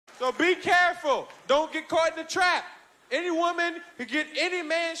So be careful. Don't get caught in the trap. Any woman can get any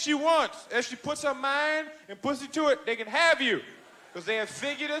man she wants. If she puts her mind and pussy to it, they can have you. Because they have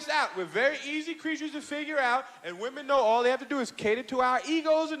figured us out. We're very easy creatures to figure out, and women know all they have to do is cater to our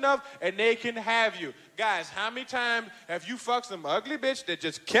egos enough, and they can have you. Guys, how many times have you fucked some ugly bitch that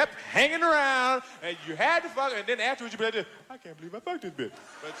just kept hanging around, and you had to fuck her, and then afterwards you be like, I can't believe I fucked this bitch.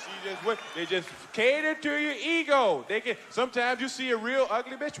 But she just went, they just cater to your ego. They can. Sometimes you see a real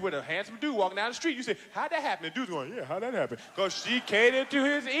ugly bitch with a handsome dude walking down the street. You say, how'd that happen? The dude's going, yeah, how'd that happen? Because she catered to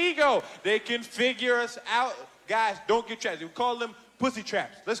his ego. They can figure us out. Guys, don't get trapped. We call them pussy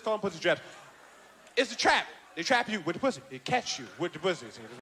traps. Let's call them pussy traps. It's a trap. They trap you with the pussy. They catch you with the pussy.